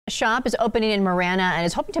shop is opening in Marana and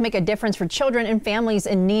is hoping to make a difference for children and families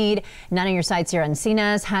in need. 9 on your side, Sierra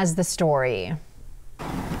Encinas has the story.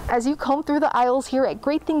 As you comb through the aisles here at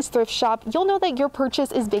Great Things Thrift Shop, you'll know that your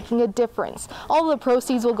purchase is making a difference. All of the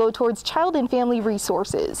proceeds will go towards child and family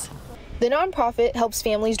resources. The nonprofit helps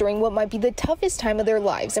families during what might be the toughest time of their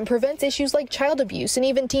lives and prevents issues like child abuse and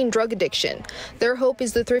even teen drug addiction. Their hope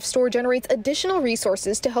is the thrift store generates additional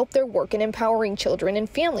resources to help their work in empowering children and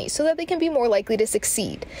families so that they can be more likely to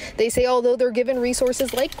succeed. They say although they're given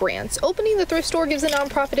resources like grants, opening the thrift store gives the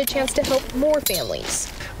nonprofit a chance to help more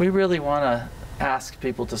families. We really want to ask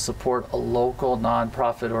people to support a local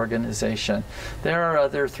nonprofit organization. There are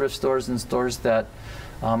other thrift stores and stores that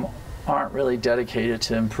aren't really dedicated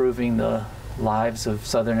to improving the lives of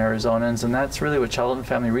Southern Arizonans, and that's really what Child and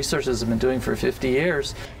Family Resources have been doing for 50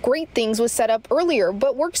 years. Great Things was set up earlier,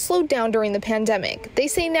 but work slowed down during the pandemic. They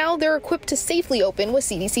say now they're equipped to safely open with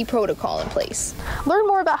CDC protocol in place. Learn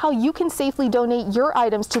more about how you can safely donate your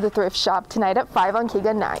items to the thrift shop tonight at 5 on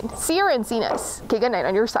KGUN 9. Sierra Encinas, KGUN 9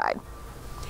 on your side.